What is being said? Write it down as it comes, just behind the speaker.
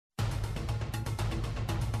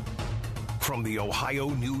From the Ohio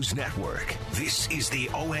News Network, this is the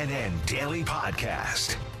ONN Daily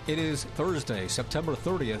Podcast. It is Thursday, September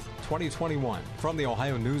 30th, 2021. From the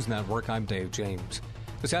Ohio News Network, I'm Dave James.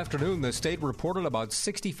 This afternoon, the state reported about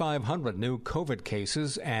 6,500 new COVID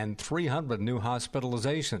cases and 300 new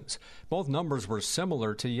hospitalizations. Both numbers were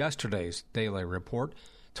similar to yesterday's daily report.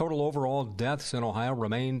 Total overall deaths in Ohio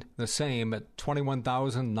remained the same at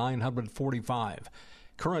 21,945.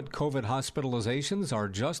 Current COVID hospitalizations are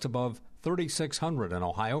just above 3,600 in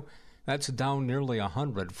Ohio. That's down nearly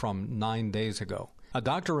 100 from 9 days ago. A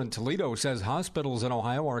doctor in Toledo says hospitals in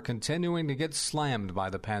Ohio are continuing to get slammed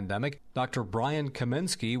by the pandemic. Dr. Brian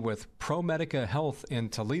Kaminsky with ProMedica Health in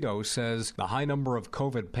Toledo says the high number of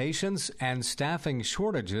COVID patients and staffing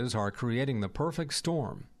shortages are creating the perfect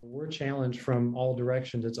storm. We're challenged from all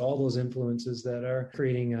directions. It's all those influences that are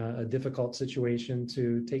creating a difficult situation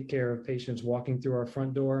to take care of patients walking through our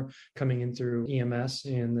front door, coming in through EMS,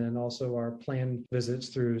 and then also our planned visits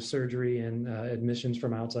through surgery and admissions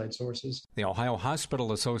from outside sources. The Ohio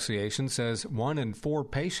Hospital Association says 1 in 4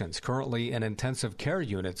 patients currently in intensive care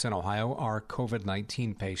units in Ohio are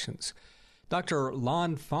COVID-19 patients. Dr.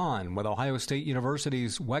 Lon Fahn with Ohio State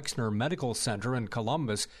University's Wexner Medical Center in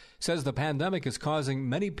Columbus says the pandemic is causing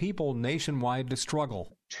many people nationwide to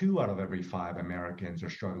struggle. 2 out of every 5 Americans are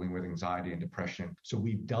struggling with anxiety and depression. So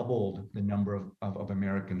we've doubled the number of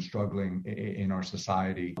Americans struggling in our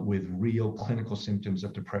society with real clinical symptoms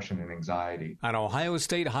of depression and anxiety. An Ohio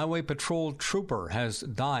State Highway Patrol trooper has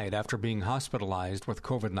died after being hospitalized with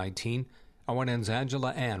COVID-19. ONN's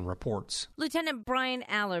Angela Ann reports. Lieutenant Brian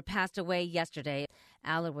Aller passed away yesterday.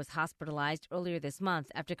 Aller was hospitalized earlier this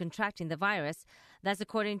month after contracting the virus. That's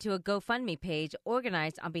according to a GoFundMe page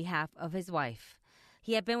organized on behalf of his wife.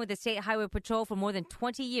 He had been with the State Highway Patrol for more than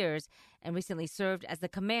 20 years and recently served as the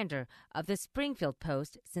commander of the Springfield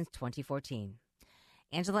Post since 2014.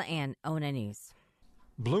 Angela Ann, ONN News.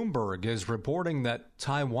 Bloomberg is reporting that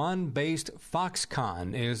Taiwan-based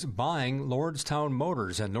Foxconn is buying Lordstown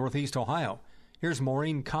Motors in Northeast Ohio. Here's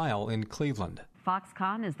Maureen Kyle in Cleveland.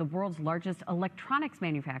 Foxconn is the world's largest electronics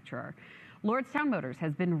manufacturer. Lordstown Motors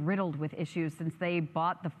has been riddled with issues since they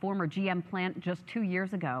bought the former GM plant just 2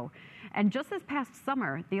 years ago. And just this past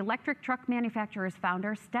summer, the electric truck manufacturer's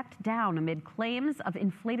founder stepped down amid claims of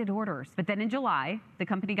inflated orders. But then in July, the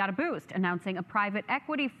company got a boost, announcing a private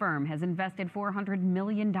equity firm has invested $400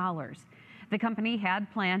 million. The company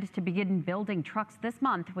had planned to begin building trucks this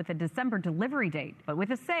month with a December delivery date. But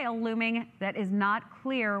with a sale looming, that is not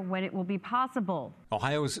clear when it will be possible.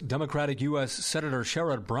 Ohio's Democratic U.S. Senator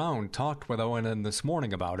Sherrod Brown talked with ONN this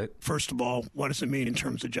morning about it. First of all, what does it mean in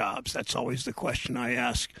terms of jobs? That's always the question I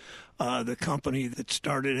ask. The company that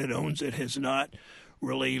started it, owns it, has not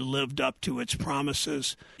really lived up to its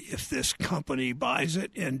promises. If this company buys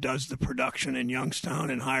it and does the production in Youngstown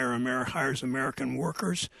and hires American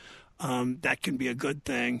workers, that can be a good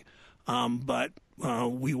thing. But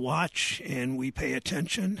we watch and we pay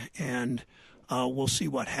attention, and we'll see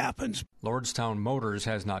what happens. Lordstown Motors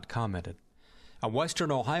has not commented. A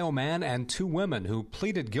Western Ohio man and 2 women who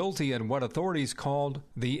pleaded guilty in what authorities called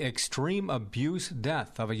the extreme abuse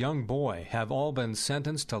death of a young boy have all been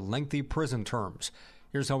sentenced to lengthy prison terms.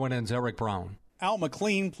 Here's ONN's Eric Brown. Al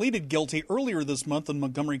McLean pleaded guilty earlier this month in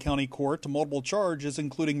Montgomery County Court to multiple charges,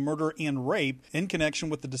 including murder and rape, in connection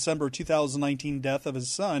with the December 2019 death of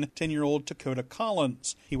his son, 10-year-old Dakota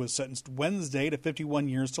Collins. He was sentenced Wednesday to 51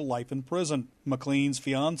 years to life in prison. McLean's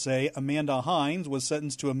fiancée, Amanda Hines, was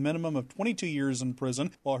sentenced to a minimum of 22 years in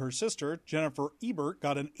prison, while her sister, Jennifer Ebert,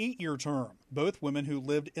 got an 8-year term. Both women who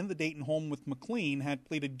lived in the Dayton home with McLean had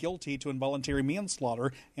pleaded guilty to involuntary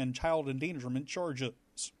manslaughter and child endangerment charges.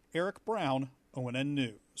 Eric Brown, ONN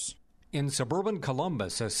News. In suburban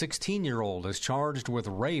Columbus, a 16-year-old is charged with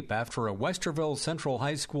rape after a Westerville Central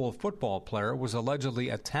High School football player was allegedly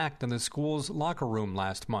attacked in the school's locker room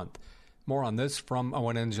last month. More on this from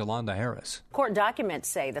ONN's Yolanda Harris. Court documents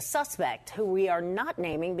say the suspect, who we are not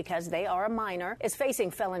naming because they are a minor, is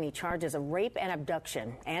facing felony charges of rape and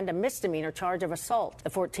abduction and a misdemeanor charge of assault.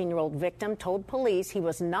 The 14-year-old victim told police he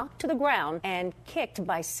was knocked to the ground and kicked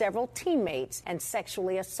by several teammates and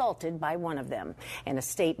sexually assaulted by one of them. In a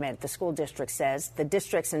statement, the school district says the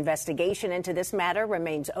district's investigation into this matter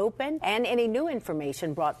remains open, and any new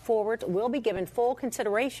information brought forward will be given full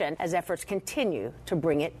consideration as efforts continue to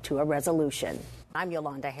bring it to a resolution. I'm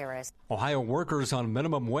Yolanda Harris. Ohio workers on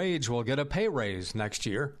minimum wage will get a pay raise next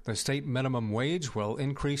year. The state minimum wage will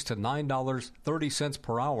increase to $9.30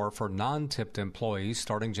 per hour for non-tipped employees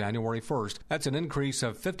starting January 1st. That's an increase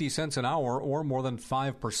of 50 cents an hour or more than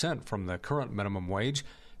 5% from the current minimum wage.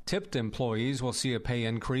 Tipped employees will see a pay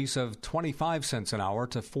increase of 25 cents an hour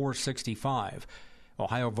to $4.65.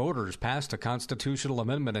 Ohio voters passed a constitutional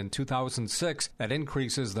amendment in 2006 that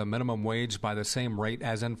increases the minimum wage by the same rate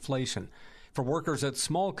as inflation. For workers at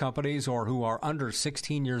small companies or who are under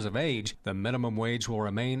 16 years of age, the minimum wage will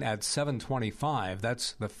remain at $7.25.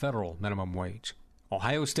 That's the federal minimum wage.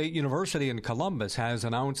 Ohio State University in Columbus has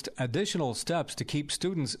announced additional steps to keep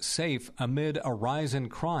students safe amid a rise in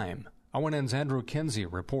crime. ONN's Andrew Kinsey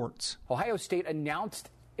reports. Ohio State announced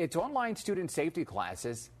its online student safety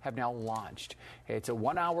classes have now launched. It's a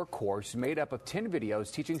 1-hour course made up of 10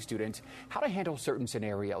 videos teaching students how to handle certain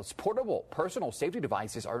scenarios. Portable personal safety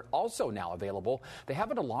devices are also now available. They have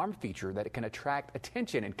an alarm feature that can attract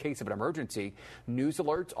attention in case of an emergency. News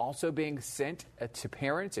alerts also being sent to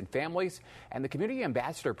parents and families. And the Community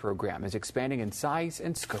Ambassador Program is expanding in size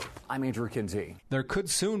and scope. I'm Andrew Kinsey. There could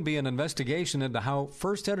soon be an investigation into how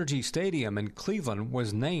First Energy Stadium in Cleveland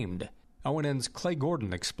was named. ONN's Clay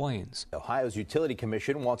Gordon explains. Ohio's Utility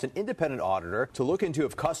Commission wants an independent auditor to look into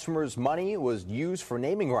if customers' money was used for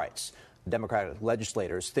naming rights. Democratic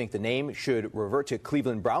legislators think the name should revert to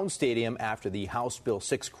Cleveland Browns Stadium after the House Bill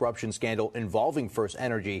 6 corruption scandal involving First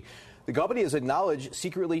Energy. The company has acknowledged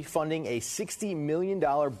secretly funding a $60 million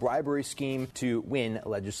bribery scheme to win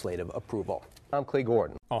legislative approval. I'm Clay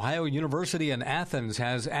Gordon. Ohio University in Athens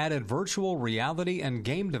has added virtual reality and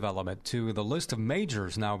game development to the list of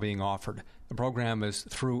majors now being offered. The program is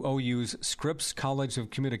through OU's Scripps College of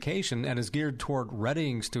Communication and is geared toward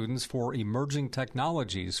readying students for emerging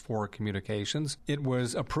technologies for communications. It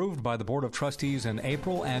was approved by the Board of Trustees in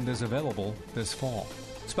April and is available this fall.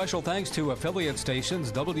 Special thanks to affiliate stations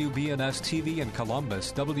WBNS TV in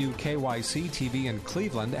Columbus, WKYC TV in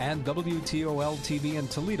Cleveland, and WTOL TV in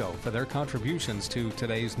Toledo for their contributions to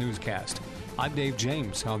today's newscast. I'm Dave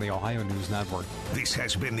James on the Ohio News Network. This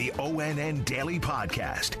has been the ONN Daily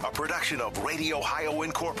Podcast, a production of Radio Ohio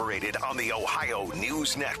Incorporated on the Ohio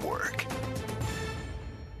News Network.